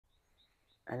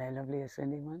Hello, lovely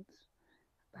ascending ones.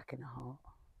 Back in the heart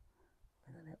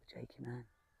with a little Jakey man.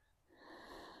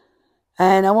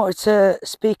 And I wanted to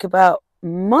speak about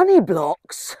money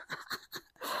blocks.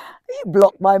 Are you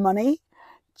blocked by money?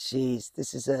 Jeez,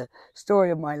 this is a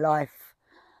story of my life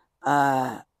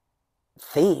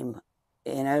theme.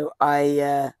 You know,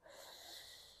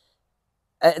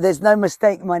 there's no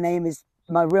mistake. My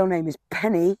real name is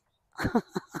Penny.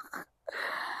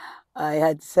 I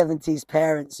had 70s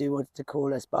parents who wanted to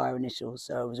call us by our initials,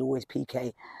 so I was always PK,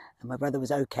 and my brother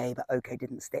was OK, but OK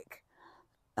didn't stick.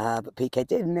 But PK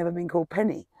did, and never been called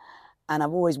Penny. And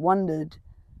I've always wondered,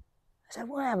 I said,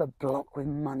 will I have a block with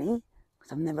money?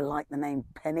 Because I've never liked the name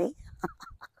Penny.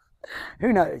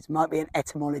 Who knows? Might be an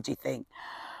etymology thing.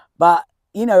 But,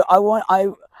 you know, I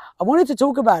wanted to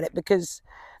talk about it because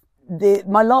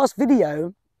my last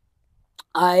video,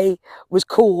 I was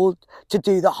called to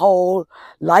do the whole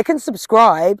like and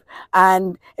subscribe,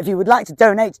 and if you would like to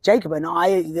donate to Jacob and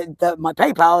I, my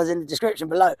PayPal is in the description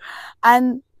below.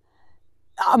 And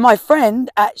my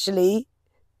friend actually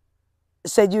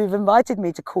said, you've invited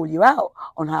me to call you out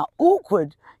on how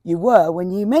awkward you were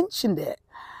when you mentioned it.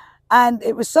 And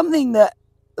it was something that,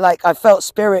 like, I felt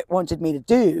Spirit wanted me to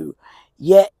do,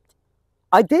 yet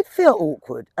I did feel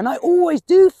awkward. And I always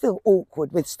do feel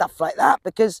awkward with stuff like that,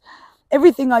 because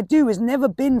everything I do has never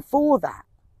been for that.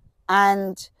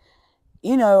 And,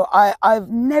 you know, I've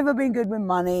never been good with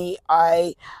money.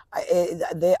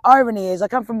 The irony is I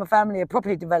come from a family of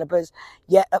property developers,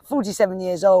 yet at 47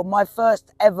 years old, my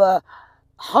first ever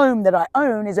home that I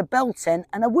own is a bell tent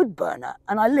and a wood burner.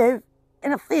 And I live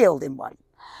in a field in one.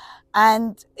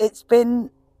 And it's been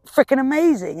freaking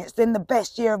amazing. It's been the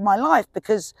best year of my life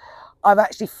because I've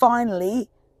actually finally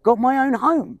got my own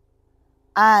home.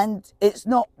 And it's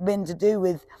not been to do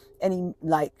with any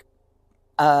like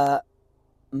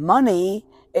money.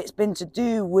 It's been to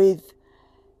do with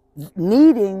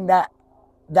needing that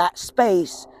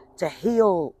space to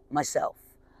heal myself.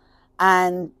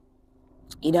 And,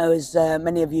 you know, as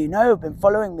many of you know, have been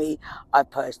following me,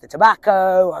 I've purged the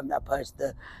tobacco, I've purged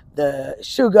the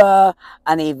sugar,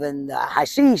 and even the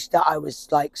hashish that I was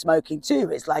like smoking too.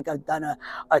 It's like I've done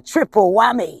a triple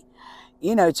whammy,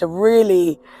 you know, to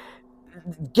really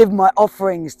give my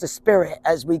offerings to Spirit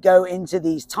as we go into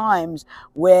these times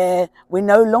where we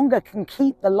no longer can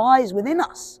keep the lies within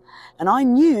us. And I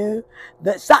knew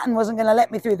that Saturn wasn't going to let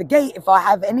me through the gate if I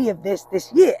have any of this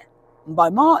year. And by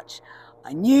March,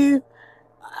 I knew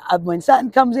when Saturn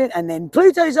comes in, and then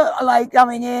Pluto's like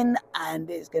coming in, and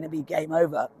it's going to be game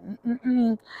over.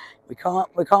 We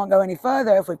can't go any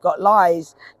further if we've got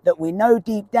lies that we know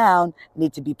deep down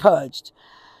need to be purged.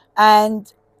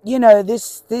 And you know,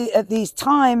 at these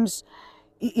times,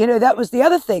 you know, that was the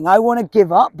other thing. I want to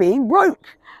give up being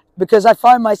broke because I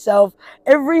find myself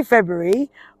every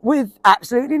February with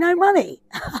absolutely no money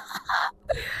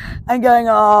and going,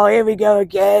 oh, here we go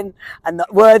again. And the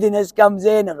worthiness comes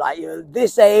in of like, you're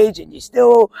this age and you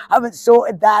still haven't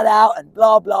sorted that out and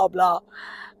blah, blah, blah.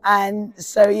 And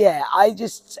so, yeah,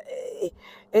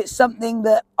 it's something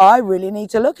that I really need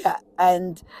to look at,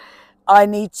 and I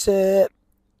need to,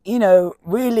 you know,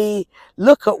 really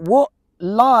look at what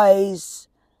lies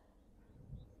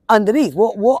underneath.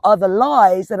 What are the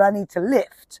lies that I need to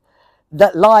lift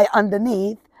that lie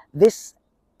underneath this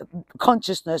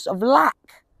consciousness of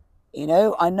lack? You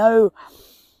know, I know,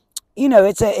 you know,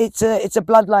 it's a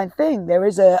bloodline thing. There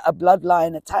is a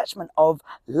bloodline attachment of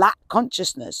lack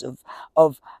consciousness,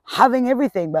 of having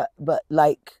everything, but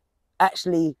like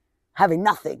actually having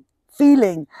nothing.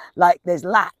 Feeling like there's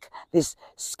lack, this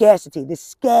scarcity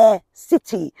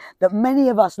that many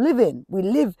of us live in.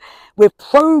 We're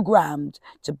programmed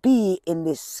to be in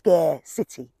this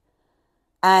scarcity.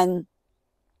 And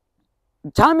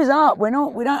time is up. We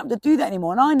don't have to do that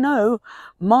anymore. And I know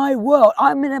my world,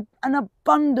 I'm in an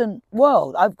abundant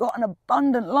world. I've got an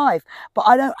abundant life, but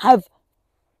I don't have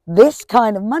this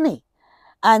kind of money.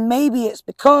 And maybe it's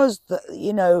because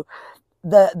you know,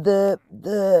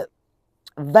 the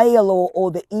veil or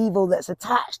the evil that's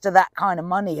attached to that kind of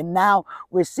money. And now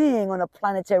we're seeing on a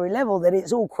planetary level that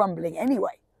it's all crumbling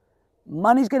anyway.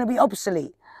 Money's going to be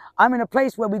obsolete. I'm in a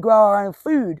place where we grow our own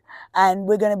food and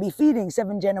we're going to be feeding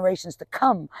 7 generations to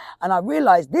come. And I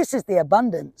realize this is the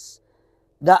abundance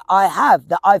that I have,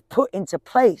 that I've put into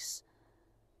place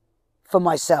for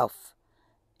myself,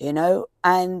 you know,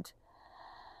 and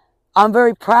I'm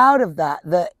very proud of that,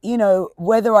 you know,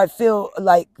 whether I feel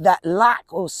like that lack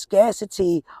or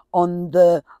scarcity on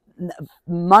the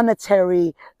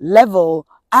monetary level,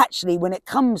 actually, when it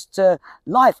comes to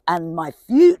life and my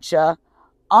future,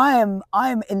 I'm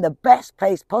in the best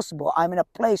place possible. I'm in a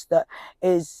place that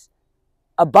is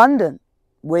abundant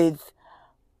with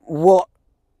what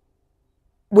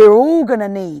we're all going to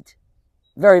need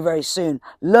very, very soon.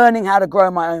 Learning how to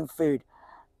grow my own food.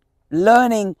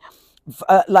 Learning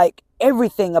like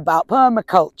everything about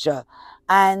permaculture,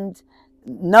 and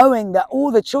knowing that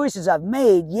all the choices I've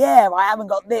made, yeah, I haven't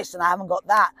got this and I haven't got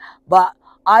that, but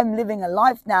I'm living a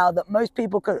life now that most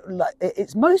people could, like,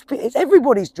 it's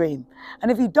everybody's dream. And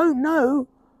if you don't know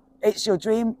it's your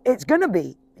dream, it's going to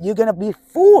be. You're going to be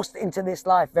forced into this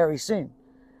life very soon.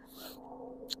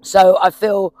 So I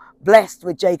feel blessed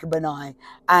with Jacob and I.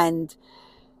 And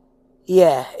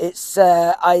yeah, it's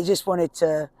I just wanted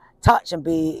to touch and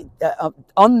be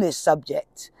on this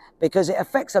subject because it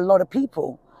affects a lot of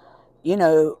people, you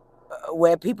know,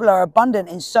 where people are abundant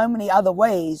in so many other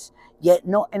ways, yet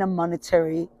not in a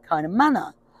monetary kind of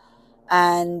manner.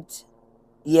 And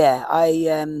yeah,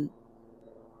 I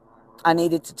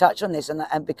needed to touch on this,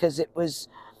 and because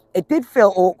it did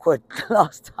feel awkward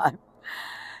last time.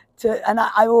 And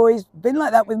I've always been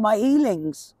like that with my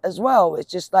healings as well.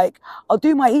 It's just like, I'll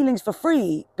do my healings for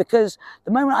free because the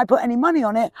moment I put any money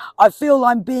on it, I feel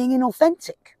I'm being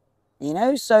inauthentic, you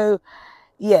know? So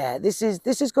yeah, this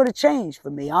has got to change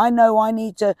for me. I know I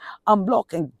need to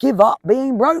unblock and give up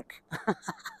being broke.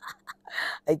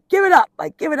 I give it up. I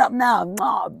give it up now.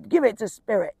 Oh, give it to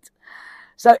spirit.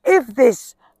 So if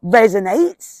this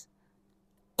resonates,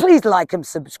 please like and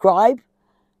subscribe.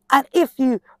 And if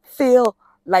you feel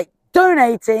like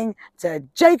donating to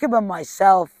Jacob and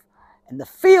myself in the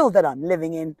field that I'm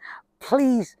living in,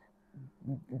 please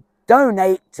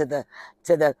donate to the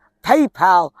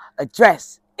PayPal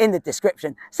address in the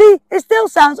description. See, it still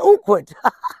sounds awkward.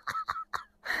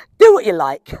 Do what you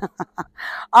like.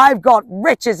 I've got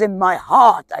riches in my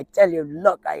heart. I tell you,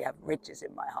 look, I have riches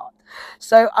in my heart.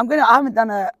 So I haven't done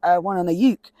a one on a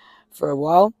uke for a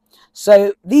while.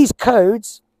 So these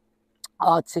codes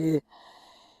are to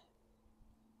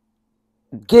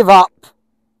give up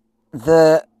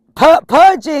the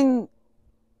purging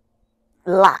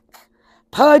lack,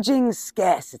 purging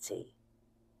scarcity.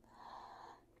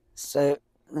 So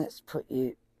let's put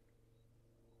you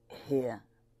here.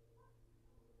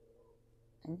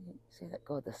 And you see that?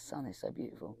 God, the sun is so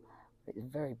beautiful. It's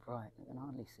very bright. I can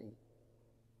hardly see.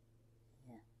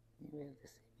 Yeah, you'll be able to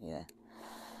see. Yeah.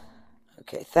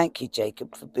 Okay, thank you,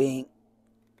 Jacob, for being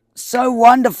so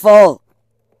wonderful.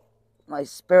 My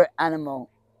spirit animal.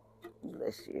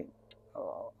 Bless you.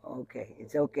 Oh, okay.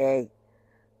 It's okay.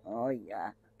 Oh,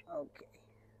 yeah. Okay.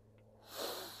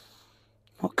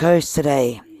 What goes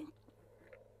today?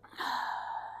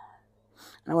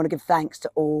 I want to give thanks to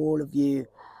all of you,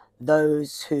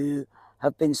 those who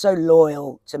have been so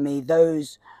loyal to me,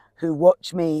 those who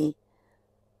watch me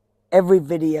every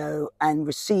video and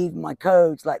receive my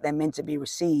codes like they're meant to be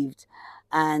received.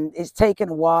 And it's taken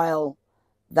a while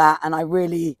and I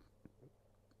really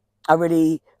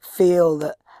feel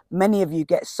that many of you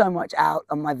get so much out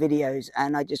on my videos,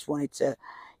 and I just wanted to,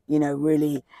 you know,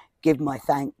 really give my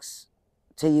thanks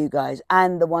to you guys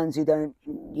and the ones who don't,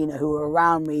 you know, who are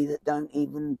around me that don't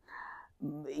even,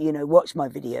 you know, watch my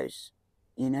videos,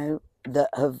 you know, that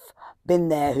have been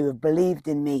there, who have believed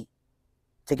in me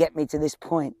to get me to this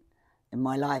point in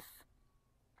my life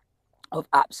of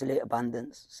absolute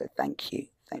abundance. So thank you,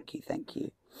 thank you, thank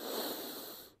you.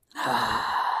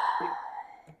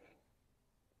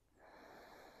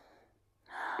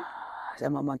 Sa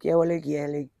mama kia wale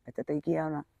kieli, atata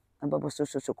kiana, ambaboso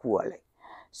kuale.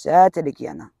 Sa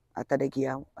tadikiana,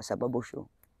 atadikia asababosho.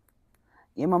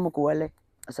 Yema mukuale,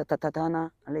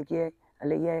 asatatana, alekie,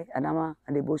 aleye, anama,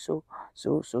 adeboso,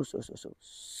 so.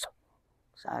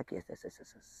 Sa kia sa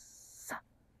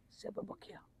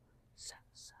sababokia. Sa.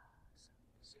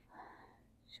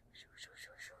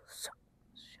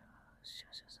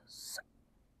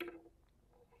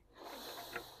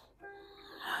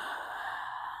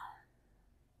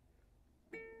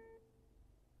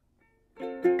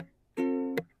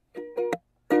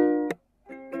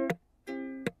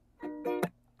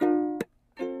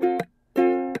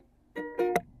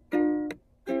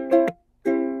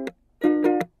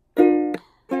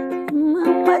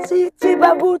 Siti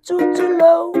babu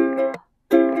tutulo,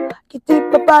 kiti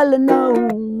papala no,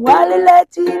 wale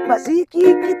leti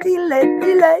pasiki kiti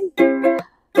leti le,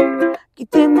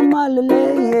 kiti mama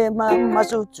lele ye mama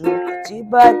sutu.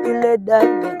 chiba tile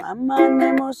dale, mama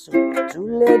nemo suka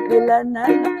tule tila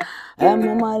nala,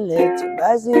 mama le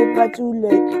chibazi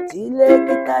patule, kitile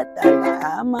kitatala,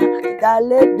 ama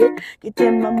kitale de,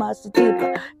 kitima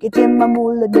masitipa, kitima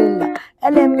mula dilla,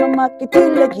 ele mama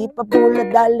kitile kipa pula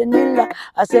dale nila,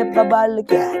 asepa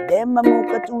balika, dema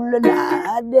muka tula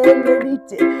na, adele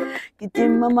rite,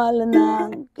 kitima malana,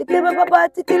 kitima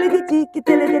papati tile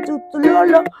kitile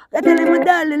tutulolo, katile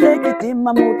madale le,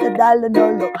 kitima muta dale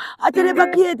nolo, atele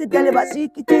bakiete tele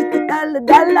basiki tite dale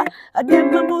dala,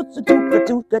 adema mutu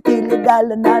tuka tile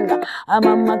dale nala,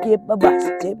 amama kipa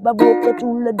basi tipa buka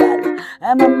tula dala,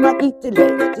 amama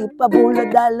kitile tipa bula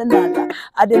dale nala,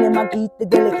 adele makite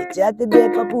dele kichate de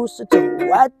papusa tu,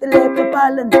 atele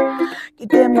papalana,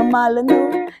 kitima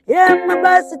malano, yama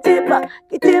basi tipa,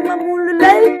 kitima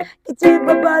mululay,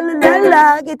 kitima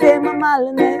balalala, kitima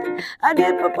malane,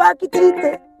 ade papa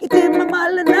kitite, kitima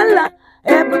malanala,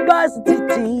 eba basi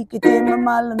titi, kitima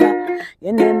malana,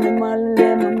 yenema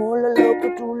malale, mamula loko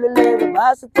tulale,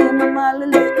 basi tima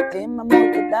malale, kitima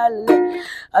moka dalale,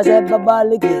 azeba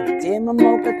balagi, kitima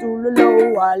moka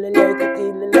tulalo, walale,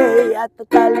 kitilale,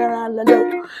 atatalala,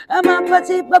 ama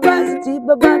pati babasi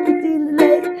tiba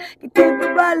bakitilale, kitima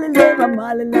balale,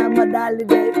 mamalala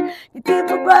madalale,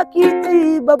 kitima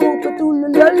bakiti, babuka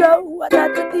tulalo,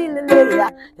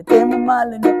 atatatilale, kitima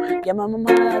malano,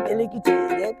 yamama delikiti,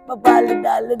 babala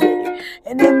dalale,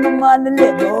 and then mama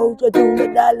le go to the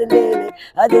dalale,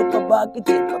 ade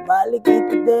babakiti, babala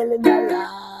kita dele nala,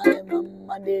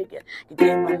 mama deke,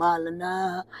 kitima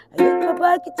malana, ade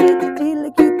babakiti, tila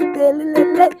kita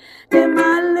dele, de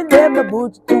malale,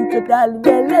 babuch tuka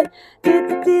dalale,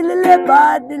 titile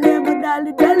badale,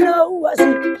 madale dalo, asi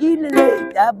kilale,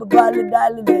 tababala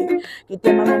dalale,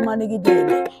 kitima mama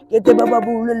nigidele, kitima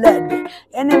babula lade,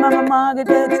 and mama get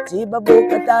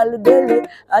babuka dalale,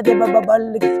 ade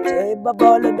babala kite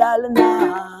babala dalana,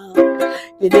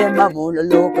 kide mamula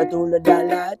loka tula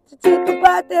dala, tita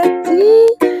pate ti,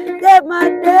 de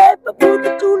mate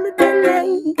babuka tula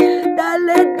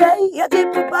dale day, ade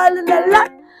babala dala,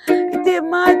 kite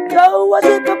mato,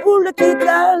 ade babula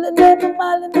kita, ade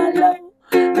babala dala,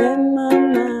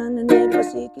 mama ne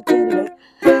pasikitile,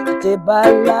 kite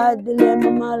bala dele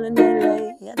mamala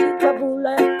dele, ade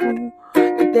babula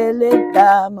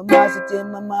Teleta, mama siti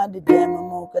mama de dema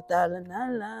moka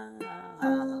talanala.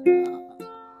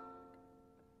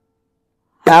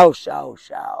 Haux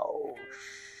Haux.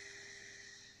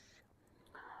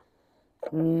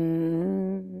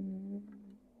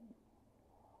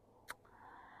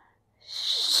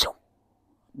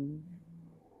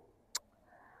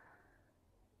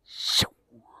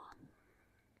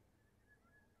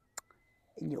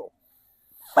 In your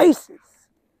faces.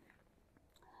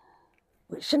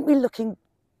 We shouldn't be looking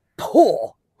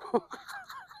poor.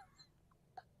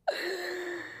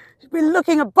 Should be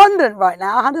looking abundant right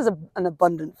now. How does an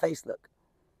abundant face look?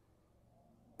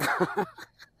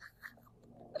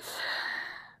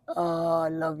 Oh, I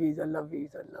love yous, I love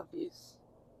yous, I love yous.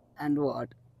 And what?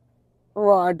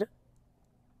 What?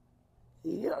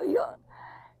 You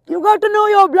got to know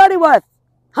your bloody worth.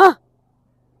 Huh?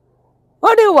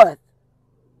 What are you worth?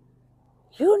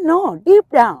 You know deep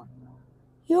down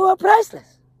you are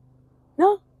priceless.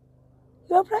 No?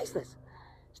 You are priceless.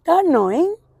 Start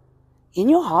knowing in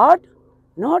your heart,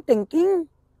 no thinking,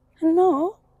 and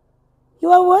no, you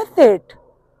are worth it.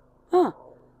 Huh?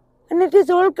 And it is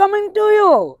all coming to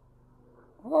you.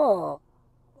 Oh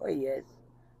yes.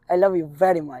 I love you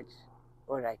very much.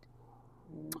 All right.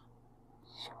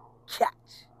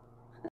 Catch.